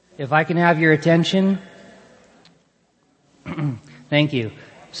If I can have your attention. Thank you.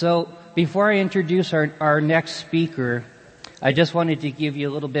 So before I introduce our next speaker, I just wanted to give you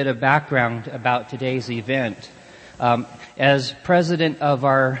a little bit of background about today's event. As president of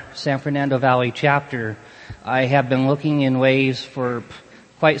our San Fernando Valley chapter, I have been looking in ways for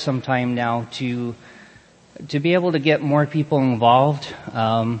quite some time now to be able to get more people involved,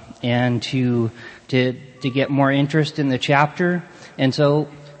 and to get more interest in the chapter. And so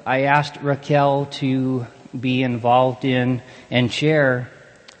I asked Raquel to be involved in and chair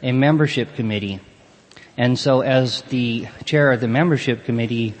a membership committee. And so as the chair of the membership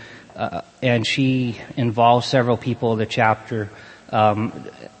committee, and she involves several people of the chapter,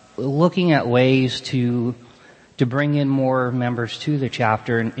 looking at ways to bring in more members to the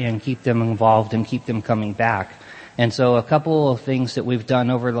chapter and keep them involved and keep them coming back. And so a couple of things that we've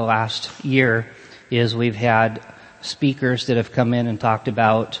done over the last year is we've had speakers that have come in and talked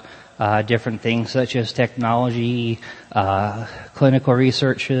about different things such as technology, clinical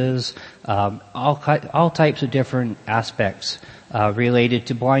researches, all types of different aspects related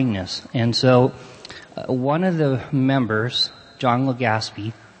to blindness. And so one of the members, John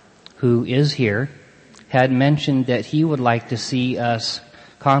Legaspi, who is here, had mentioned that he would like to see us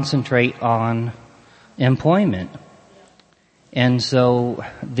concentrate on employment. And so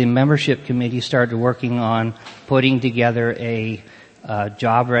the membership committee started working on putting together a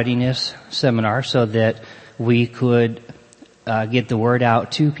job readiness seminar so that we could get the word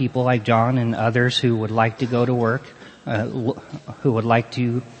out to people like John and others who would like to go to work, who would like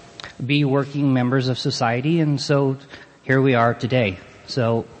to be working members of society. And so here we are today.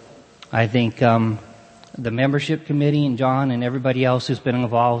 So I think the membership committee and John and everybody else who's been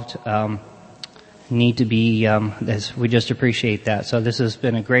involved need to be, we just appreciate that. So this has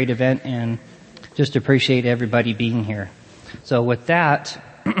been a great event and just appreciate everybody being here. So with that,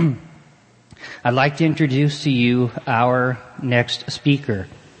 I'd like to introduce to you our next speaker.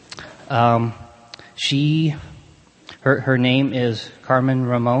 Her name is Carmen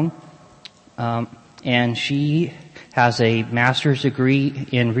Ramon, and she has a master's degree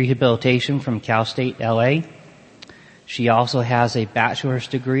in rehabilitation from Cal State LA. She also has a bachelor's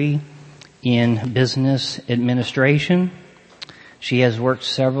degree in business administration. She has worked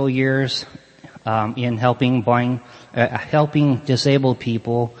several years in helping disabled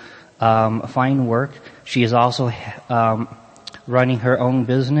people find work. She is also running her own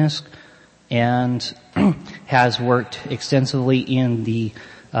business and has worked extensively in the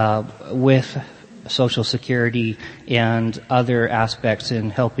with Social Security and other aspects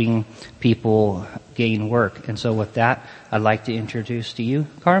in helping people gain work. And so with that, I'd like to introduce to you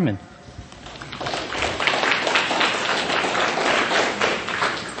Carmen.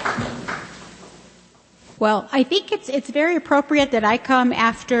 Well, I think it's very appropriate that I come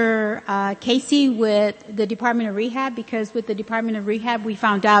after Casey with the Department of Rehab, because with the Department of Rehab we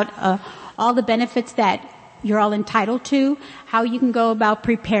found out all the benefits that you're all entitled to, how you can go about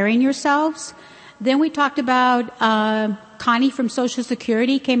preparing yourselves. Then we talked about Connie from Social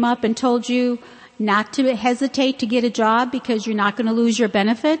Security came up and told you not to hesitate to get a job because you're not going to lose your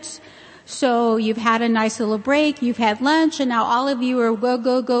benefits. So you've had a nice little break, you've had lunch, and now all of you are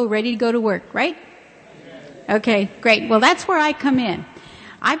go, ready to go to work, right? Okay, great. Well, that's where I come in.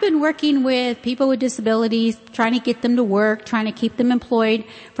 I've been working with people with disabilities, trying to get them to work, trying to keep them employed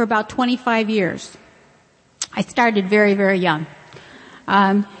for about 25 years. I started very, very young.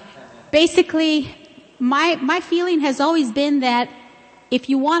 Basically, my feeling has always been that if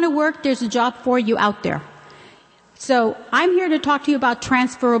you want to work, there's a job for you out there. So I'm here to talk to you about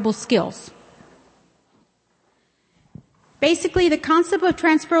transferable skills. Basically, the concept of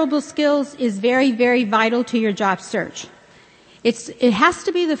transferable skills is very, very vital to your job search. It has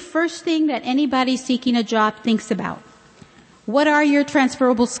to be the first thing that anybody seeking a job thinks about. What are your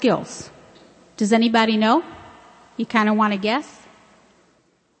transferable skills? Does anybody know? You kind of want to guess?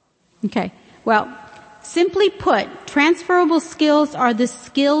 Okay. Well, simply put, transferable skills are the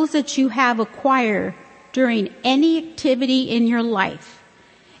skills that you have acquired during any activity in your life.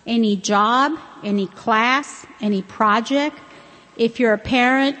 Any job, any class, any project. If you're a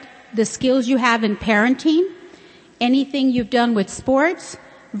parent, the skills you have in parenting, anything you've done with sports.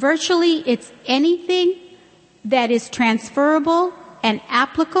 Virtually, it's anything that is transferable and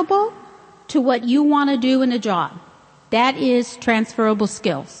applicable to what you want to do in a job. That is transferable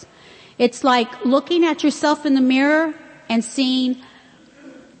skills. It's like looking at yourself in the mirror and seeing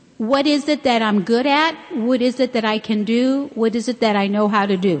what is it that I'm good at, what is it that I can do, what is it that I know how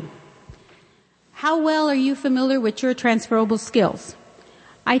to do. How well are you familiar with your transferable skills?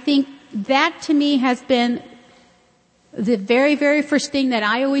 I think that to me has been The very, very first thing that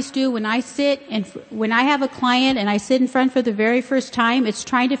I always do when I have a client and I sit in front for the very first time, it's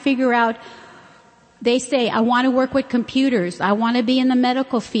trying to figure out, they say, I want to work with computers. I want to be in the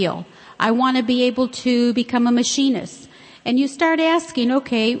medical field. I want to be able to become a machinist. And you start asking,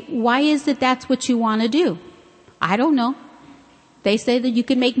 okay, why is it that's what you want to do? I don't know. They say that you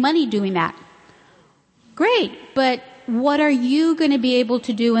can make money doing that. Great, but what are you going to be able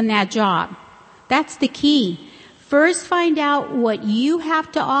to do in that job? That's the key. First find out what you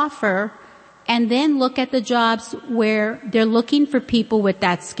have to offer and then look at the jobs where they're looking for people with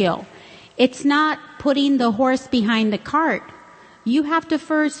that skill. It's not putting the horse behind the cart. You have to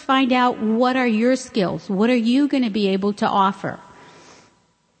first find out what are your skills. What are you going to be able to offer?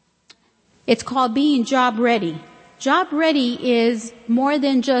 It's called being job ready. Job ready is more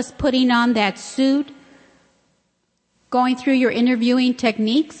than just putting on that suit, going through your interviewing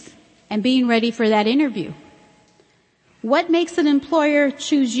techniques, and being ready for that interview. What makes an employer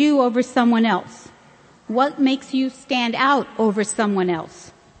choose you over someone else? What makes you stand out over someone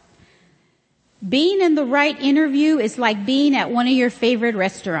else? Being in the right interview is like being at one of your favorite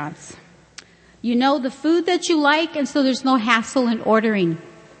restaurants. You know the food that you like, and so there's no hassle in ordering.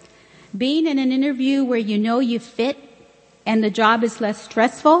 Being in an interview where you know you fit and the job is less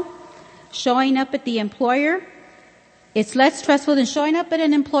stressful, showing up at the employer, it's less stressful than showing up at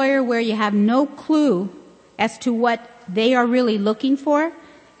an employer where you have no clue as to what they are really looking for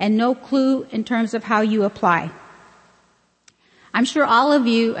and no clue in terms of how you apply. I'm sure all of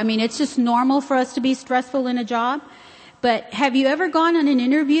you, it's just normal for us to be stressful in a job, but have you ever gone on an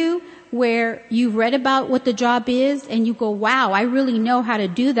interview where you've read about what the job is and you go, wow, I really know how to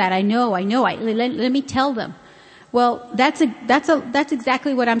do that. Let me tell them. Well, that's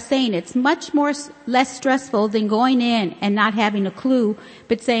exactly what I'm saying. It's much more less stressful than going in and not having a clue,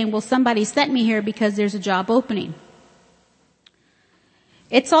 but saying, well, somebody sent me here because there's a job opening.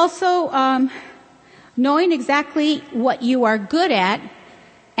 It's also knowing exactly what you are good at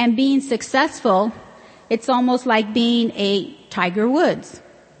and being successful. It's almost like being a Tiger Woods.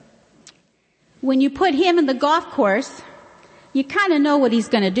 When you put him in the golf course, you kind of know what he's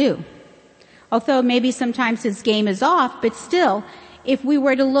going to do. Although maybe sometimes his game is off, but still, if we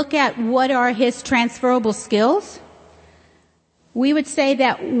were to look at what are his transferable skills, we would say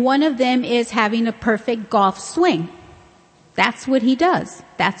that one of them is having a perfect golf swing. That's what he does.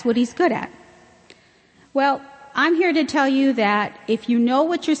 That's what he's good at. Well, I'm here to tell you that if you know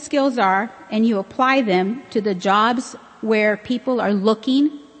what your skills are and you apply them to the jobs where people are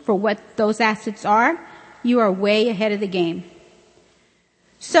looking for what those assets are, you are way ahead of the game.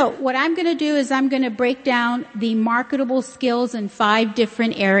 So what I'm going to do is I'm going to break down the marketable skills in 5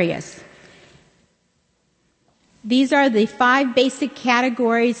 different areas. These are the 5 basic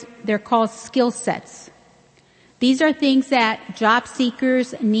categories. They're called skill sets. These are things that job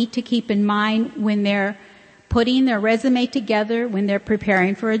seekers need to keep in mind when they're putting their resume together, when they're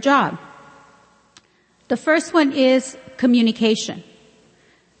preparing for a job. The first one is communication.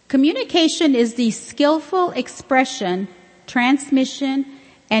 Communication is the skillful expression, transmission,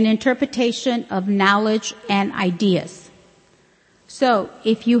 and interpretation of knowledge and ideas. So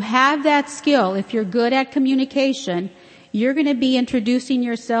if you have that skill, if you're good at communication, you're going to be introducing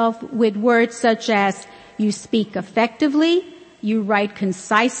yourself with words such as you speak effectively, you write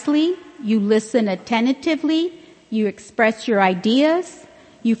concisely, you listen attentively, you express your ideas,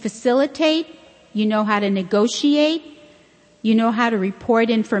 you facilitate, you know how to negotiate, you know how to report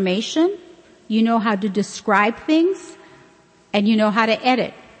information, you know how to describe things, and you know how to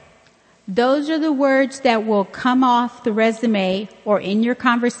edit. Those are the words that will come off the resume or in your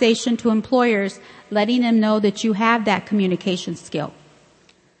conversation to employers, letting them know that you have that communication skill.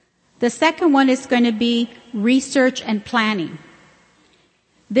 The second one is going to be research and planning.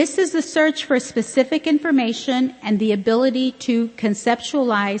 This is the search for specific information and the ability to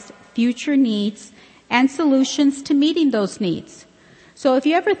conceptualize future needs and solutions to meeting those needs. So if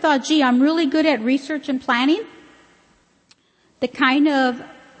you ever thought, gee, I'm really good at research and planning, the kind of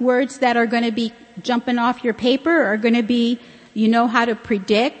words that are going to be jumping off your paper are going to be, you know how to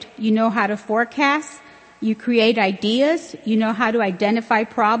predict, you know how to forecast, you create ideas, you know how to identify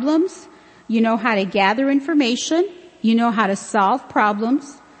problems, you know how to gather information, you know how to solve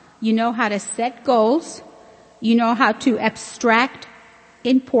problems, you know how to set goals, you know how to abstract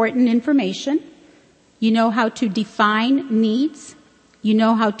important information, you know how to define needs, you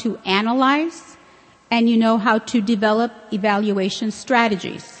know how to analyze, and you know how to develop evaluation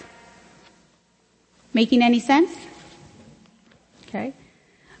strategies. Making any sense? Okay.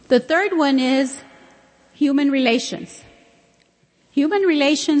 The third one is human relations. Human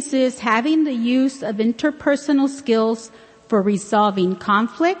relations is having the use of interpersonal skills for resolving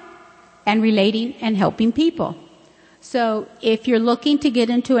conflict and relating and helping people. So if you're looking to get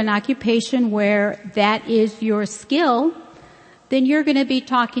into an occupation where that is your skill, then you're going to be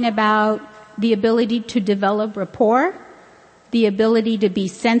talking about the ability to develop rapport, the ability to be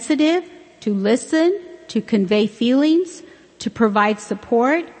sensitive, to listen, to convey feelings, to provide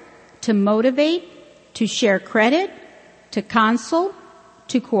support, to motivate, to share credit, to counsel,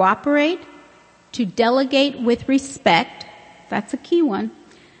 to cooperate, to delegate with respect, that's a key one,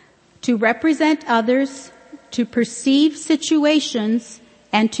 to represent others, to perceive situations,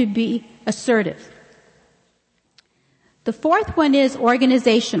 and to be assertive. The fourth one is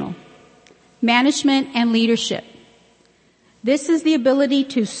organizational, management and leadership. This is the ability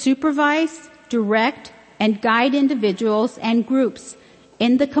to supervise, direct, and guide individuals and groups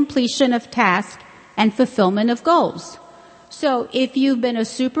in the completion of tasks and fulfillment of goals. So if you've been a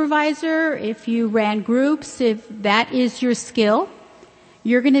supervisor, if you ran groups, if that is your skill,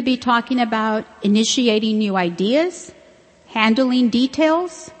 you're going to be talking about initiating new ideas, handling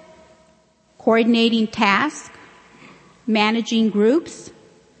details, coordinating tasks, managing groups,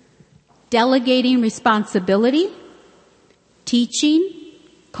 delegating responsibility, teaching,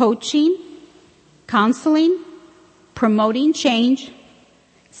 coaching, counseling, promoting change,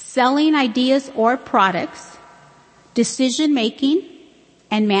 selling ideas or products, decision making,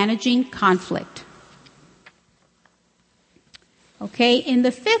 and managing conflict. Okay, in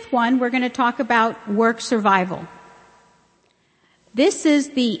the fifth one, we're going to talk about work survival. This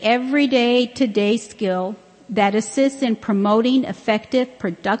is the everyday, today skill that assists in promoting effective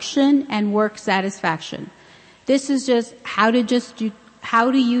production and work satisfaction. This is just how do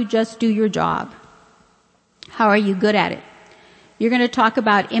you just do your job? How are you good at it? You're going to talk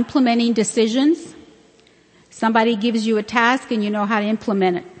about implementing decisions. Somebody gives you a task and you know how to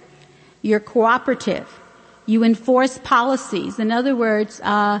implement it. You're cooperative. You enforce policies. In other words,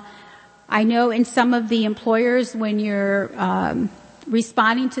 I know in some of the employers when you're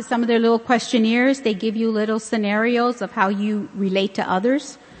responding to some of their little questionnaires, they give you little scenarios of how you relate to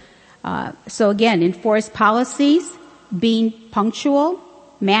others. So again, enforce policies, being punctual,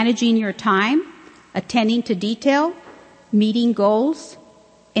 managing your time, attending to detail, meeting goals,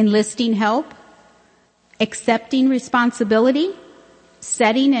 enlisting help, accepting responsibility,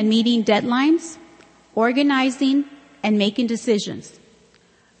 setting and meeting deadlines, organizing, and making decisions.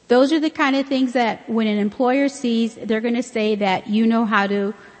 Those are the kind of things that when an employer sees, they're going to say that you know how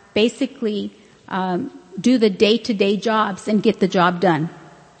to basically do the day-to-day jobs and get the job done.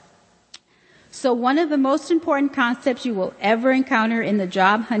 So one of the most important concepts you will ever encounter in the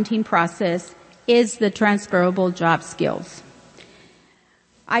job hunting process is the transferable job skills.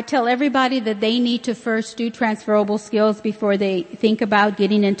 I tell everybody that they need to first do transferable skills before they think about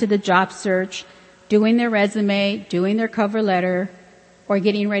getting into the job search, doing their resume, doing their cover letter, or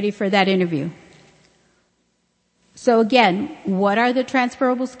getting ready for that interview. So again, what are the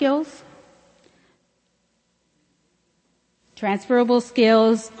transferable skills? Transferable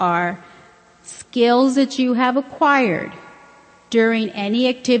skills are skills that you have acquired during any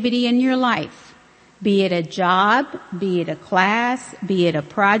activity in your life, be it a job, be it a class, be it a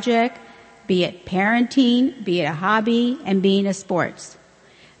project, be it parenting, be it a hobby, and being a sports.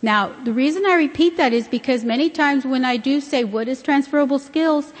 Now, the reason I repeat that is because many times when I do say what is transferable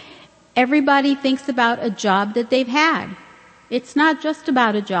skills, everybody thinks about a job that they've had. It's not just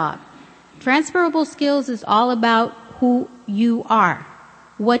about a job. Transferable skills is all about who you are.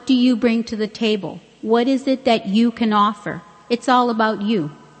 What do you bring to the table? What is it that you can offer? It's all about you.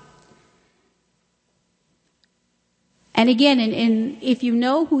 And again, if you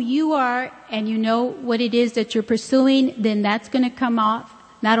know who you are and you know what it is that you're pursuing, then that's going to come off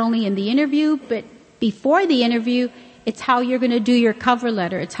not only in the interview, but before the interview, it's how you're going to do your cover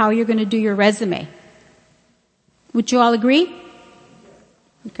letter. It's how you're going to do your resume. Would you all agree?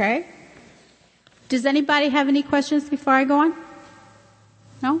 Okay. Does anybody have any questions before I go on?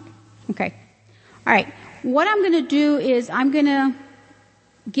 No? Okay. All right. What I'm going to do is I'm going to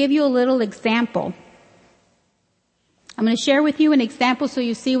give you a little example. I'm going to share with you an example so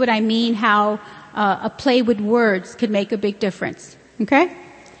you see what I mean, how a play with words could make a big difference. Okay?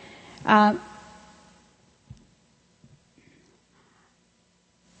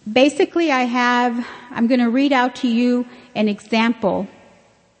 Basically, I'm going to read out to you an example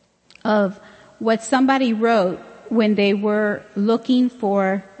of what somebody wrote when they were looking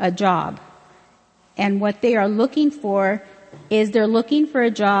for a job. And what they are looking for is they're looking for a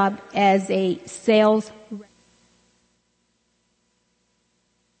job as a sales rep.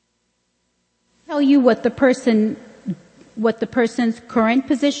 Tell you what the person what the person's current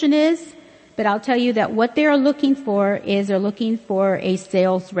position is, but I'll tell you that what they're looking for is they're looking for a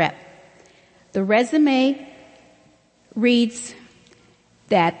sales rep. The resume reads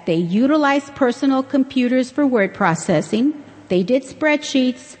that they utilize personal computers for word processing, they did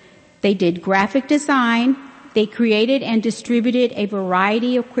spreadsheets, they did graphic design, they created and distributed a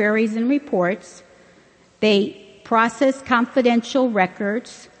variety of queries and reports, they processed confidential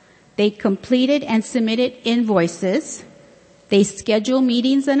records, they completed and submitted invoices, they scheduled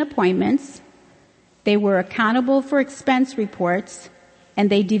meetings and appointments, they were accountable for expense reports, and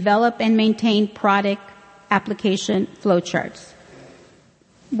they developed and maintained product application flowcharts.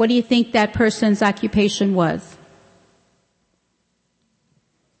 What do you think that person's occupation was?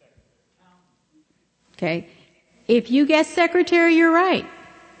 Okay. If you guess secretary, you're right.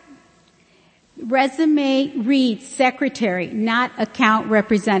 Resume reads secretary, not account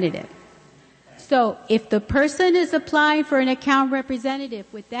representative. So if the person is applying for an account representative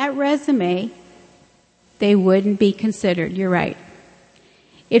with that resume, they wouldn't be considered. You're right.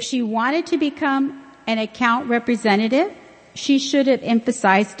 If she wanted to become an account representative, she should have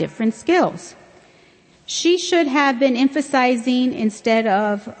emphasized different skills. She should have been emphasizing, instead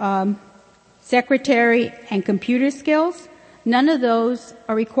of secretary and computer skills, none of those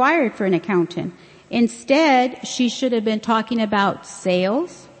are required for an accountant. Instead, she should have been talking about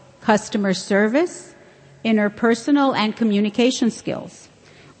sales, customer service, interpersonal and communication skills,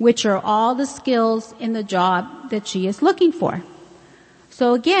 which are all the skills in the job that she is looking for.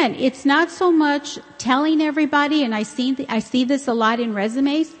 So again, it's not so much telling everybody, and I see this a lot in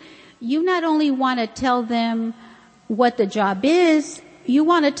resumes. You not only want to tell them what the job is, you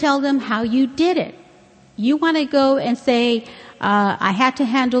want to tell them how you did it. You want to go and say, I had to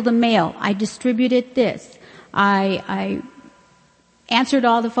handle the mail. I distributed this. I answered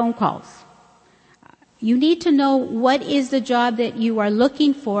all the phone calls. You need to know what is the job that you are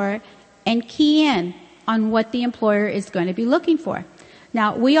looking for and key in on what the employer is going to be looking for.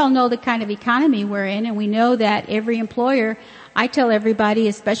 Now, we all know the kind of economy we're in, and we know that every employer, I tell everybody,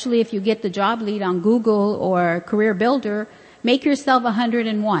 especially if you get the job lead on Google or Career Builder, make yourself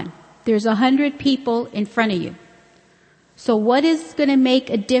 101. There's 100 people in front of you. So what is going to make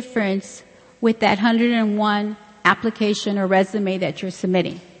a difference with that 101 application or resume that you're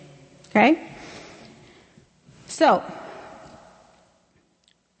submitting? Okay? So,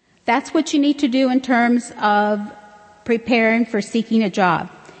 that's what you need to do in terms of preparing for seeking a job,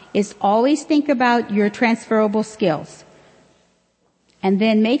 is always think about your transferable skills. And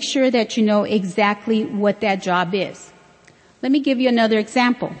then make sure that you know exactly what that job is. Let me give you another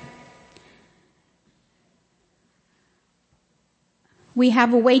example. We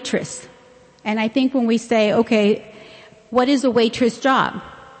have a waitress. And I think when we say, okay, what is a waitress job?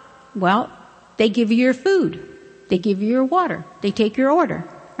 Well, they give you your food. They give you your water. They take your order,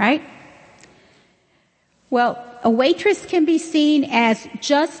 right? Well, a waitress can be seen as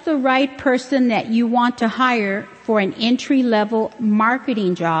just the right person that you want to hire for an entry-level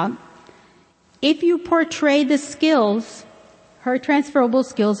marketing job if you portray the skills, her transferable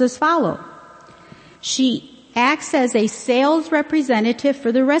skills, as follow. She acts as a sales representative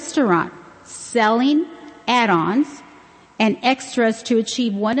for the restaurant, selling add-ons and extras to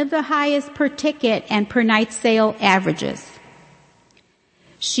achieve one of the highest per ticket and per night sale averages.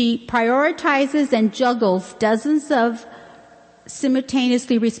 She prioritizes and juggles dozens of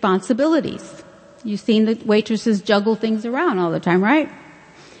simultaneously responsibilities. You've seen the waitresses juggle things around all the time, right?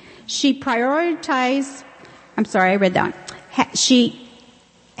 She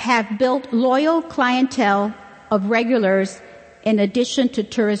have built loyal clientele of regulars in addition to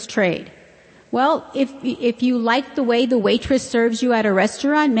tourist trade. Well, if you like the way the waitress serves you at a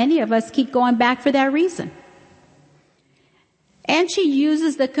restaurant, many of us keep going back for that reason. And she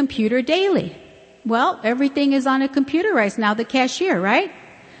uses the computer daily. Well, everything is on a computer right now, the cashier, right?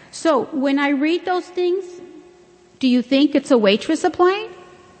 So when I read those things, do you think it's a waitress applying?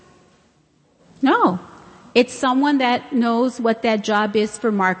 No. It's someone that knows what that job is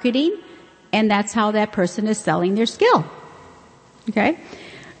for marketing, and that's how that person is selling their skill. Okay?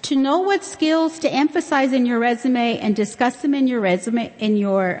 To know what skills to emphasize in your resume and discuss them in your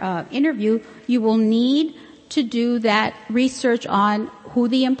interview, you will need to do that research on who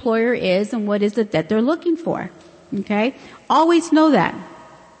the employer is and what is it that they're looking for. Okay? Always know that.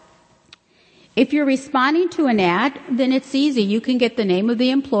 If you're responding to an ad, then it's easy. You can get the name of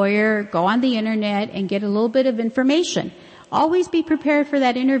the employer, go on the internet, and get a little bit of information. Always be prepared for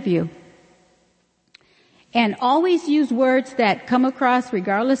that interview. And always use words that come across,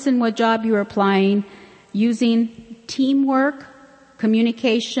 regardless in what job you're applying, using teamwork,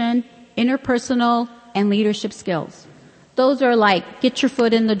 communication, interpersonal, and leadership skills. Those are like, get your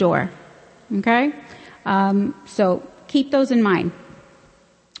foot in the door. Okay? So keep those in mind.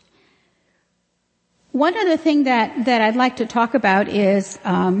 One other thing that I'd like to talk about is,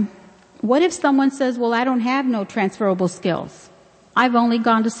 what if someone says, well, I don't have no transferable skills. I've only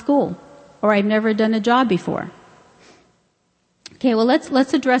gone to school, or I've never done a job before. Okay, well,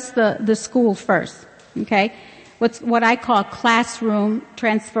 let's address the school first. Okay? What I call classroom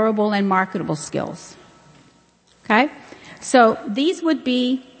transferable and marketable skills. Okay? So these would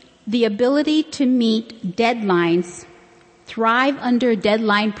be the ability to meet deadlines, thrive under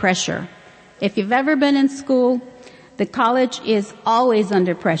deadline pressure. If you've ever been in school, the college is always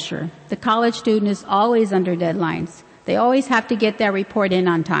under pressure. The college student is always under deadlines. They always have to get their report in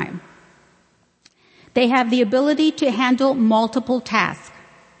on time. They have the ability to handle multiple tasks.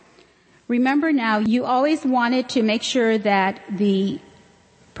 Remember now, you always wanted to make sure that the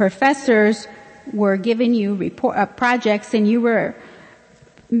professors were giving you projects and you were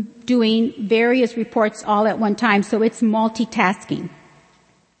doing various reports all at one time, so it's multitasking.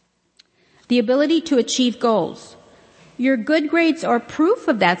 The ability to achieve goals. Your good grades are proof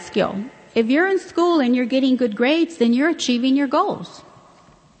of that skill. If you're in school and you're getting good grades, then you're achieving your goals.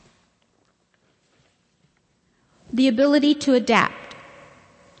 The ability to adapt.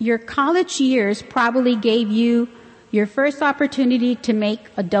 Your college years probably gave you your first opportunity to make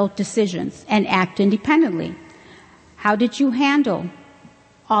adult decisions and act independently. How did you handle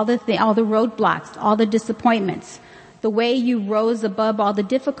all the roadblocks, all the disappointments, the way you rose above all the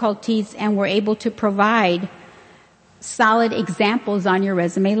difficulties and were able to provide solid examples on your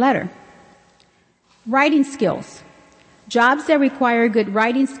resume letter? Writing skills. Jobs that require good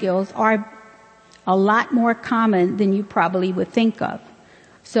writing skills are a lot more common than you probably would think of.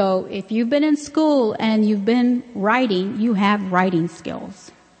 So if you've been in school and you've been writing, you have writing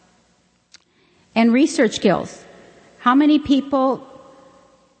skills. And research skills. How many people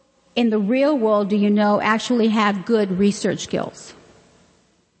in the real world do you know actually have good research skills?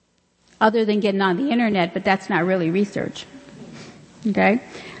 Other than getting on the internet, but that's not really research. Okay?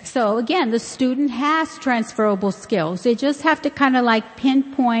 So again, the student has transferable skills. They just have to kind of like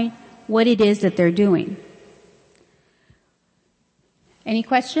pinpoint what it is that they're doing. Any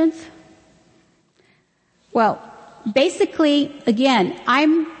questions? Well, basically, again,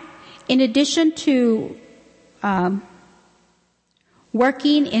 in addition to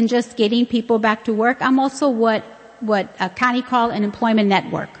working in just getting people back to work, I'm also what Connie called an employment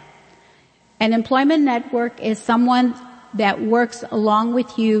network. An employment network is someone that works along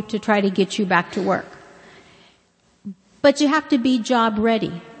with you to try to get you back to work. But you have to be job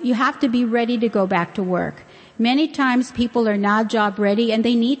ready. You have to be ready to go back to work. Many times people are not job ready and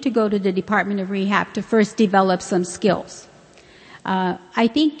they need to go to the Department of Rehab to first develop some skills. I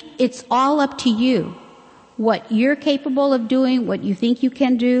think it's all up to you. What you're capable of doing, what you think you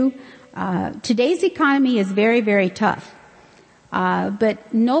can do. Today's economy is very, very tough.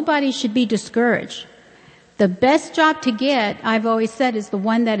 But nobody should be discouraged. The best job to get, I've always said, is the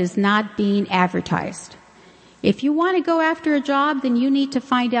one that is not being advertised. If you want to go after a job, then you need to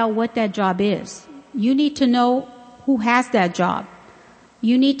find out what that job is. You need to know who has that job.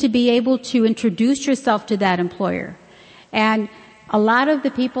 You need to be able to introduce yourself to that employer. And a lot of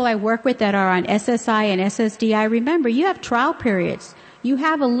the people I work with that are on SSI and SSDI, remember, you have trial periods. You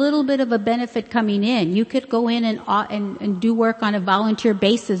have a little bit of a benefit coming in. You could go in and do work on a volunteer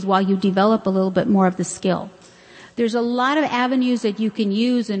basis while you develop a little bit more of the skill. There's a lot of avenues that you can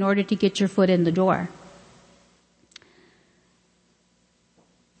use in order to get your foot in the door.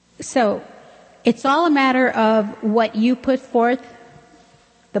 So, it's all a matter of what you put forth.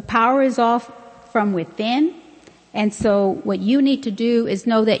 The power is all from within. And so what you need to do is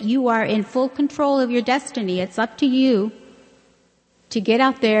know that you are in full control of your destiny. It's up to you to get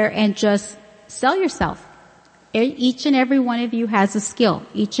out there and just sell yourself. Each and every one of you has a skill.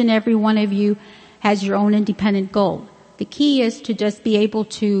 Each and every one of you has your own independent goal. The key is to just be able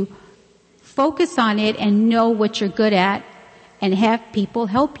to focus on it and know what you're good at and have people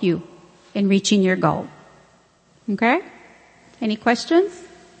help you in reaching your goal. Okay? Any questions?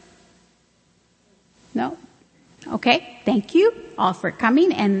 No? Okay. Thank you all for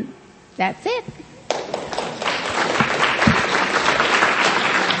coming, and that's it.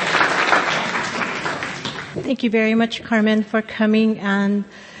 Thank you very much, Carmen, for coming and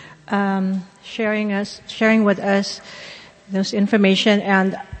sharing with us this information.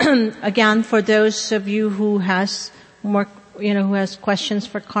 And again, for those of you who has more, who has questions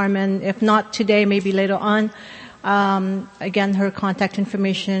for Carmen, if not today, maybe later on. Again, her contact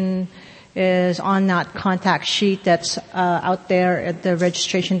information is on that contact sheet that's out there at the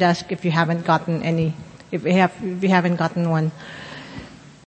registration desk if you haven't gotten any if we haven't gotten one.